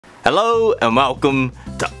Hello and welcome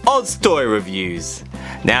to OzToyReviews.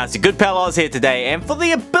 Now it's your good pal Oz here today, and for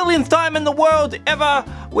the billionth time in the world ever,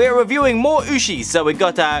 we're reviewing more Ooshies. So we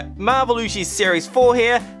got Marvel Ooshies Series 4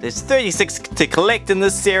 here. There's 36 to collect in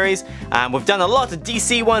this series. We've done a lot of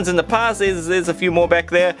DC ones in the past. There's a few more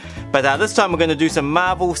back there. But this time we're going to do some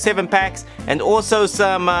Marvel 7-packs and also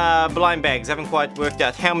some blind bags. Haven't quite worked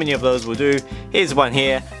out how many of those we'll do. Here's one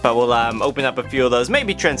here, but we'll open up a few of those.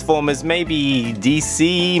 Maybe Transformers, maybe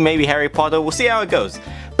DC, maybe Harry Potter. We'll see how it goes.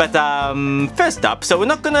 But first up, so we're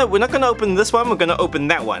not gonna open this one. We're gonna open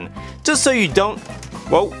that one, just so you don't,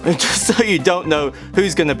 just so you don't know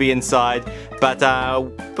who's gonna be inside. But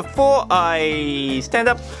before I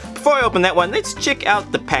open that one, let's check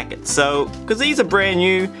out the packet. So, because these are brand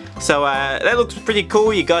new, so that looks pretty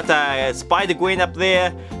cool. You got Spider-Gwen up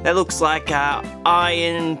there. That looks like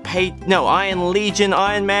Iron Legion,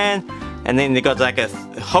 Iron Man. And then they got like a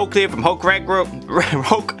Hulk there from Hulk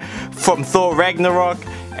from Thor Ragnarok.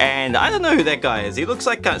 And I don't know who that guy is. He looks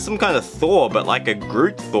like some kind of Thor, but like a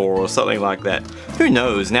Groot Thor or something like that. Who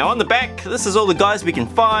knows? Now on the back, this is all the guys we can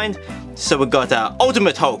find. So we got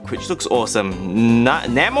Ultimate Hulk, which looks awesome.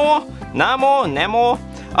 Namor.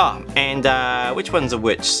 Oh, and which ones are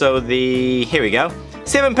which? So here we go.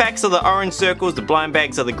 7 packs are the orange circles, the blind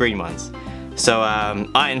bags are the green ones. So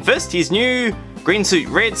Iron Fist, he's new. Green Suit,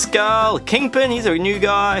 Red Skull, Kingpin, he's a new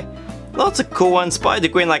guy. Lots of cool ones.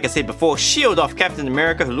 Spider-Gwen, like I said before. Shield off Captain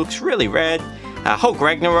America, who looks really rad. Hulk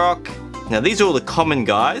Ragnarok. Now these are all the common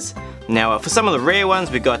guys. Now for some of the rare ones,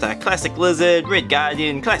 we got Classic Lizard, Red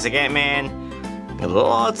Guardian, Classic Ant-Man.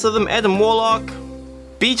 Lots of them. Adam Warlock.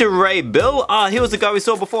 Beta Ray Bill. He was the guy we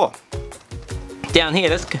saw before. Down here,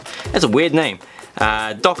 that's a weird name.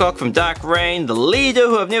 Doc Ock from Dark Reign. The Leader,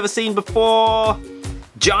 who I've never seen before.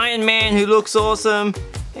 Giant Man, who looks awesome.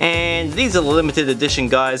 And these are the limited edition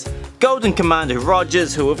guys. Golden Commander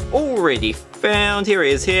Rogers, who we've already found. Here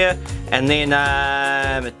he is here. And then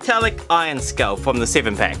Metallic Iron Skull from the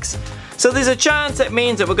 7 packs. So there's a chance that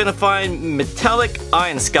means that we're going to find Metallic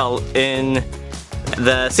Iron Skull in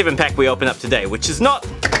the 7 pack we open up today, which is not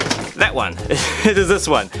that one. It is this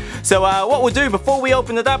one. So what we'll do before we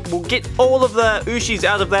open it up, we'll get all of the Ooshies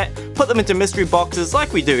out of that, put them into mystery boxes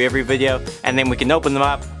like we do every video, and then we can open them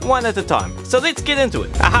up one at a time. So let's get into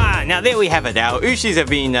it. Aha, now there we have it. Our Ooshies have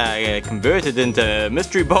been converted into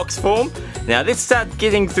mystery box form. Now let's start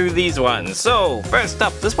getting through these ones. So first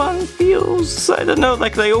up, this one feels, I don't know,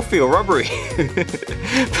 like they all feel rubbery.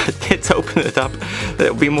 But let's open it up.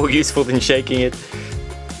 That'll be more useful than shaking it.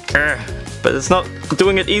 But it's not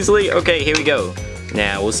doing it easily. Okay, here we go.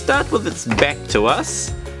 Now we'll start with its back to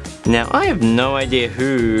us. Now I have no idea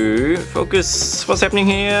who. Focus. What's happening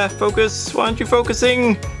here? Focus. Why aren't you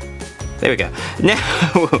focusing? There we go.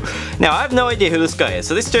 Now I have no idea who this guy is.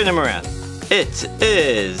 So let's turn him around. It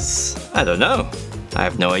is. I don't know. I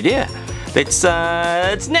have no idea. It's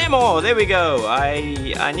Namor. There we go.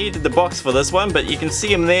 I needed the box for this one, but you can see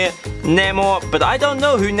him there, Namor. But I don't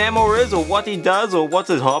know who Namor is, or what he does, or what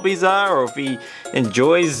his hobbies are, or if he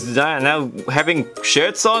enjoys, I don't know, having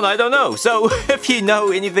shirts on. I don't know. So if you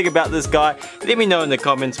know anything about this guy, let me know in the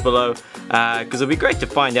comments below, because it'll be great to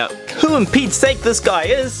find out who in Pete's sake this guy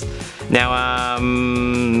is. Now,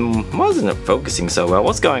 why isn't it focusing so well?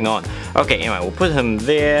 What's going on? Okay, anyway, we'll put him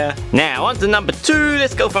there. Now, on to number 2.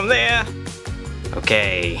 Let's go from there.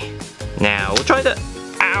 Okay. Now, we'll try to...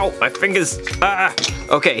 Ow! My fingers!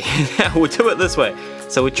 Okay, now we'll do it this way.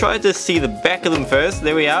 So we'll try to see the back of them first.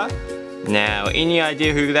 There we are. Now, any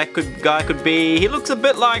idea who that guy could be? He looks a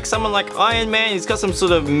bit like someone like Iron Man. He's got some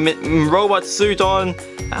sort of robot suit on.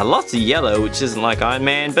 Lots of yellow, which isn't like Iron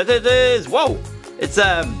Man, but it is... Whoa! It's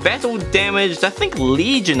a battle damaged, I think,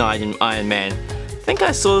 Legion Iron Man. I think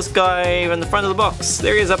I saw this guy on the front of the box.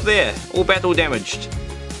 There he is up there, all battle damaged.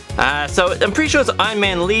 So I'm pretty sure it's Iron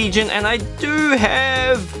Man Legion, and I do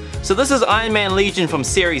have... So this is Iron Man Legion from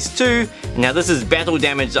Series 2. Now this is battle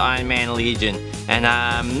damaged Iron Man Legion.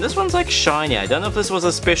 And this one's like shiny. I don't know if this was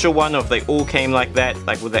a special one or if they all came like that,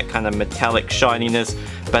 like with that kind of metallic shininess.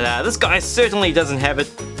 But this guy certainly doesn't have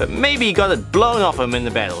it. But maybe he got it blown off him in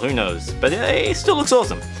the battle, who knows. But he still looks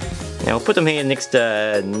awesome. Now we'll put him here next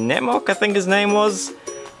to Namor, I think his name was.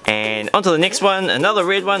 And onto the next one, another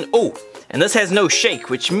red one. Oh, and this has no shake,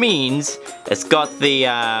 which means it's got the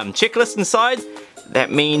checklist inside.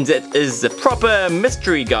 That means it is the proper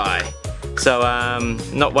mystery guy. So,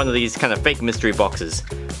 not one of these kind of fake mystery boxes.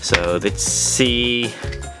 So, let's see...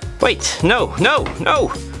 Wait, no!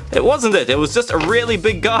 It wasn't it. It was just a really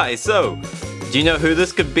big guy. So, do you know who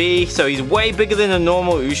this could be? So, he's way bigger than a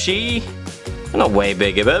normal Ooshie. Not way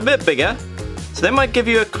bigger, but a bit bigger. So, that might give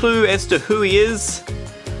you a clue as to who he is.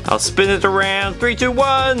 I'll spin it around. 3, 2,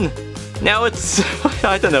 1. Now it's,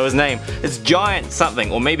 I don't know his name. It's Giant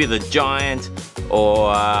something, or maybe the Giant,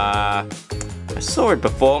 or I saw it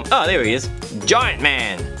before. Oh, there he is. Giant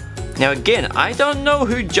Man. Now again, I don't know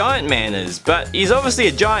who Giant Man is, but he's obviously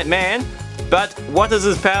a giant man. But what is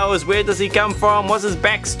his powers? Where does he come from? What's his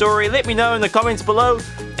backstory? Let me know in the comments below.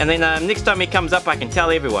 And then next time he comes up, I can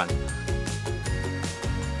tell everyone.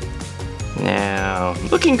 Now,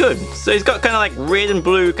 looking good. So he's got kind of like red and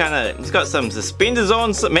blue kind of, he's got some suspenders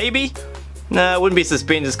on, so maybe? No, it wouldn't be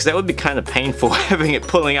suspenders because that would be kind of painful having it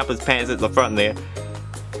pulling up his pants at the front there.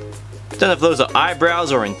 Don't know if those are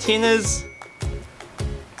eyebrows or antennas.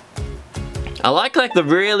 I like the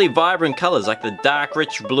really vibrant colors, like the dark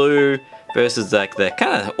rich blue versus like the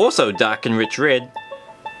kind of also dark and rich red.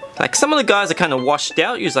 Like some of the guys are kind of washed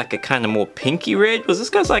out, use like a kind of more pinky red, whereas this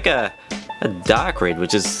guy's like a dark red,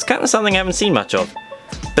 which is kind of something I haven't seen much of.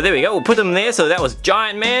 But there we go, we'll put him there, so that was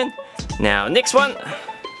Giant Man. Now, next one,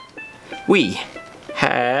 we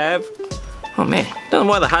have, oh man, don't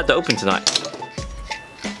know why they're hard to open tonight.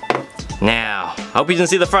 Now, I hope you didn't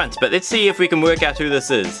see the front, but let's see if we can work out who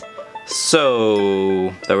this is. So,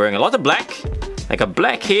 they're wearing a lot of black, like a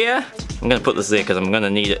black hair. I'm gonna put this there because I'm gonna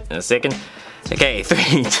need it in a second. Okay,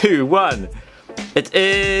 3, 2, 1. It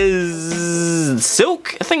is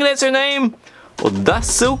Silk, I think that's her name. Or The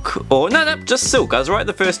Silk, or no, just Silk. I was right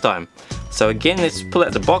the first time. So again, let's pull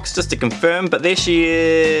out the box just to confirm, but there she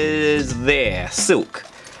is there, Silk.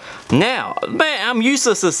 Now, man, I'm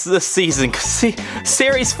useless this season, because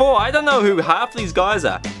Series 4, I don't know who half these guys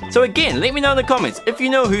are. So again, let me know in the comments, if you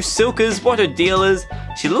know who Silk is, what her deal is.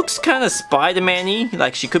 She looks kind of Spider-Man-y,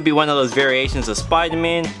 like she could be one of those variations of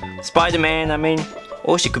Spider-Man, I mean.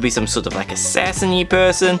 Or she could be some sort of like assassin-y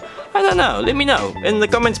person. I don't know, let me know in the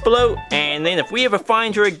comments below. And then if we ever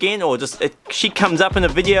find her again, or just if she comes up in a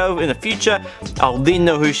video in the future, I'll then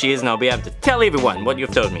know who she is and I'll be able to tell everyone what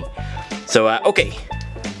you've told me. So, okay.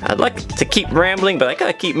 I'd like to keep rambling, but I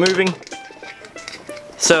gotta keep moving.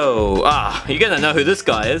 So, you're gonna know who this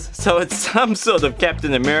guy is. So it's some sort of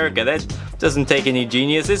Captain America. That doesn't take any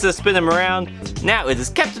genius. Let's just spin him around. Now, it is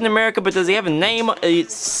Captain America, but does he have a name?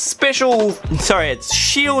 It's special, sorry, it's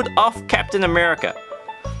Shield Off Captain America.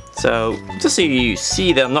 So, just so you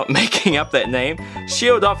see that I'm not making up that name.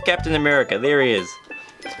 Shield Off Captain America, there he is.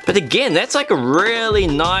 But again, that's like a really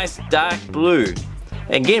nice dark blue.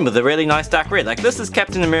 Again, with a really nice dark red. Like this is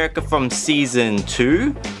Captain America from season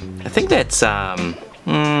 2. I think that's I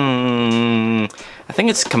think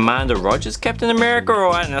it's Commander Rogers Captain America, or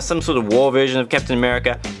I don't know, some sort of war version of Captain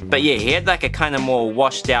America. But yeah, he had like a kind of more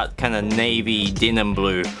washed out kind of navy denim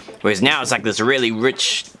blue. Whereas now it's like this really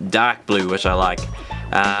rich dark blue, which I like.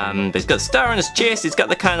 But he's got a star on his chest. He's got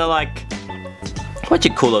the kind of like, what do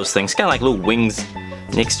you call those things? Kind of like little wings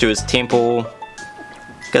next to his temple.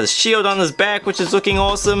 Got a shield on his back, which is looking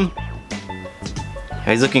awesome.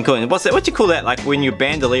 He's looking cool. What's that? What do you call that? Like when your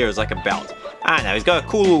bandolier is like a belt. I don't know. He's got a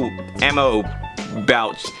cool little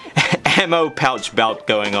ammo pouch belt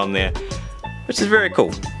going on there, which is very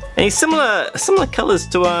cool. And he's similar colors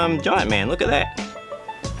to Giant Man. Look at that.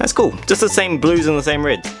 That's cool. Just the same blues and the same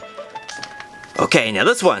reds. Okay, now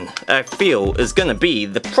this one I feel is gonna be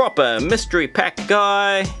the proper mystery pack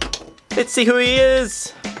guy. Let's see who he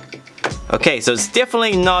is. Okay, so it's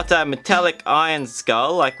definitely not a metallic iron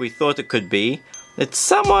skull like we thought it could be. It's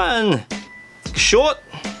someone short.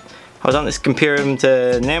 Hold on, let's compare him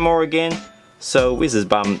to Namor again. So, where's his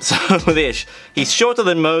bum? So, there, he's shorter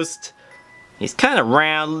than most. He's kind of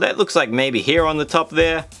round. That looks like maybe hair on the top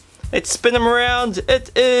there. Let's spin him around.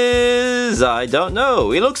 It is, I don't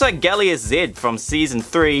know. He looks like Gallius Z from season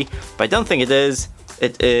 3, but I don't think it is.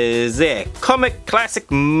 It is there, Comic Classic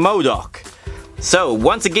MODOK. So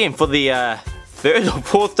once again, for the third or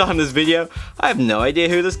fourth time in this video, I have no idea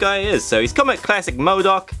who this guy is. So he's Comic Classic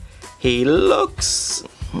MODOK. He looks,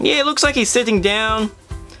 yeah, it looks like he's sitting down.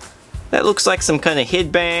 That looks like some kind of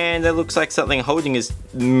headband. That looks like something holding his,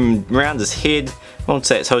 around his head. I won't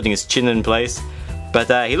say it's holding his chin in place. But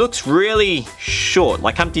he looks really short,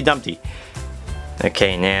 like Humpty Dumpty.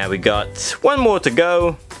 Okay, now we got one more to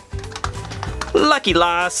go. Lucky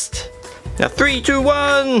last. Now 3, 2,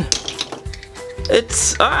 1.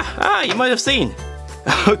 It's, you might have seen.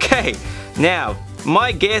 Okay, now,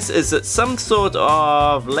 my guess is it's some sort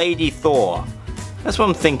of Lady Thor. That's what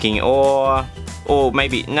I'm thinking, or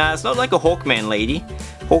maybe, nah, it's not like a Hawkman lady.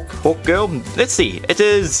 Hawk girl? Let's see, it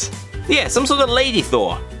is, yeah, some sort of Lady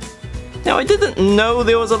Thor. Now, I didn't know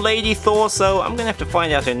there was a Lady Thor, so I'm gonna have to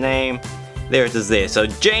find out her name. There it is there, so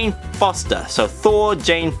Jane Foster. So Thor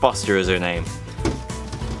Jane Foster is her name.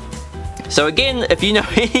 So again, if you know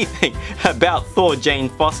anything about Thor Jane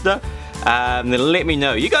Foster, then let me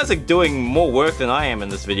know. You guys are doing more work than I am in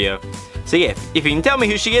this video. So yeah, if you can tell me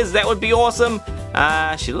who she is, that would be awesome.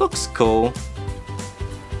 She looks cool.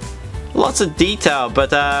 Lots of detail,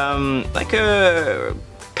 but like her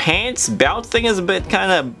pants belt thing is a bit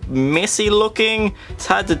kind of messy looking. It's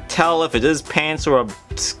hard to tell if it is pants or a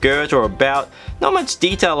skirt or a belt. Not much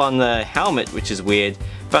detail on the helmet, which is weird,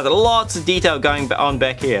 but lots of detail going on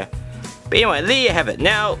back here. But anyway, there you have it.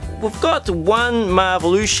 Now we've got one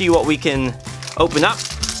Marvel Ooshie what we can open up,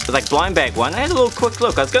 like blind bag one. I had a little quick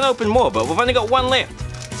look. I was gonna open more, but we've only got one left.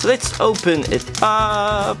 So let's open it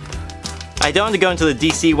up. I don't want to go into the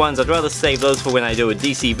DC ones. I'd rather save those for when I do a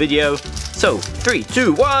DC video. So 3,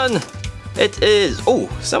 2, 1. It is, oh,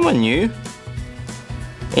 someone new.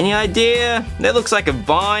 Any idea? That looks like a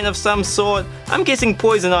vine of some sort. I'm guessing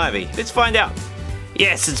Poison Ivy. Let's find out.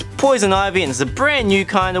 Yes, it's Poison Ivy, and it's a brand new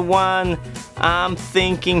kind of one. I'm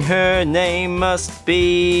thinking her name must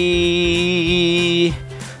be...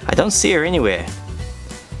 I don't see her anywhere.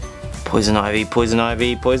 Poison Ivy, Poison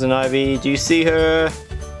Ivy, Poison Ivy. Do you see her?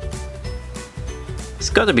 It's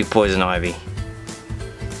got to be Poison Ivy.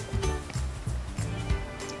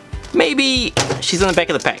 Maybe she's on the back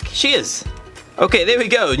of the pack. She is. Okay, there we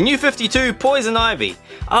go. New 52, Poison Ivy.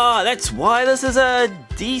 Ah, that's why this is a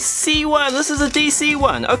DC one. This is a DC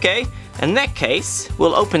one. Okay, in that case,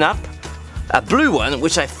 we'll open up a blue one,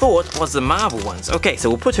 which I thought was the Marvel ones. Okay, so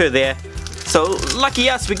we'll put her there. So, lucky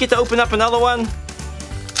us, we get to open up another one.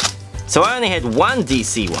 So I only had one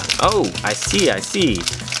DC one. Oh, I see, I see.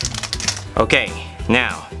 Okay,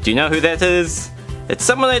 now, do you know who that is? It's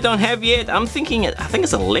someone I don't have yet. I think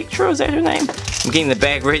it's Electra, is that her name? I'm getting the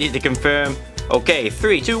bag ready to confirm. Okay,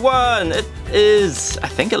 3, 2, 1. It is, I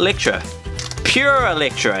think, Electra. Pure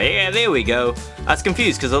Electra. Yeah, there we go. I was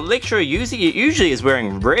confused because Electra usually is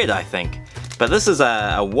wearing red, I think. But this is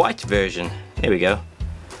a white version. There we go.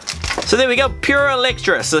 So there we go, Pure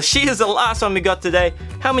Electra. So she is the last one we got today.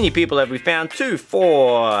 How many people have we found? 2,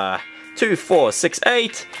 4, 6,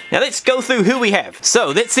 8. Now let's go through who we have.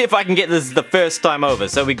 So let's see if I can get this the first time over.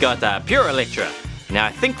 So we got Pure Electra. Now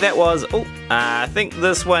I think that was, I think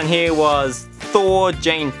this one here was Thor,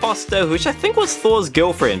 Jane Foster, which I think was Thor's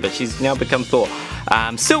girlfriend, but she's now become Thor.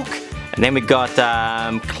 Silk, and then we got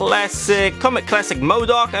Comic Classic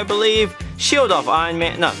MODOK, I believe. Shield off Iron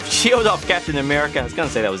Man, no, Shield off Captain America. I was gonna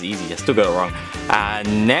say that was easy, I still got it wrong.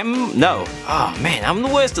 No, oh man, I'm the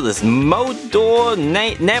worst at this. Namor,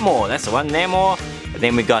 that's the one, Namor. And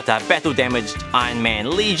then we got Battle Damaged Iron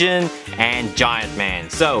Man Legion and Giant Man.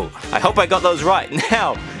 So, I hope I got those right.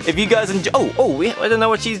 Now, if you guys enjoy, I don't know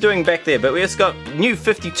what she's doing back there, but we just got new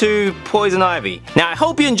 52 Poison Ivy. Now, I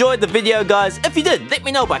hope you enjoyed the video, guys. If you did, let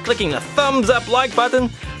me know by clicking the thumbs up like button.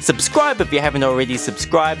 Subscribe if you haven't already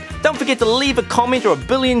subscribed. Don't forget to leave a comment or a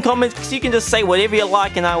billion comments, because you can just say whatever you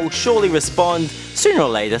like and I will surely respond sooner or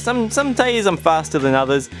later. Some days I'm faster than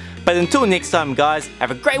others. But until next time, guys,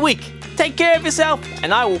 have a great week. Take care of yourself,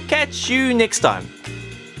 and I will catch you next time.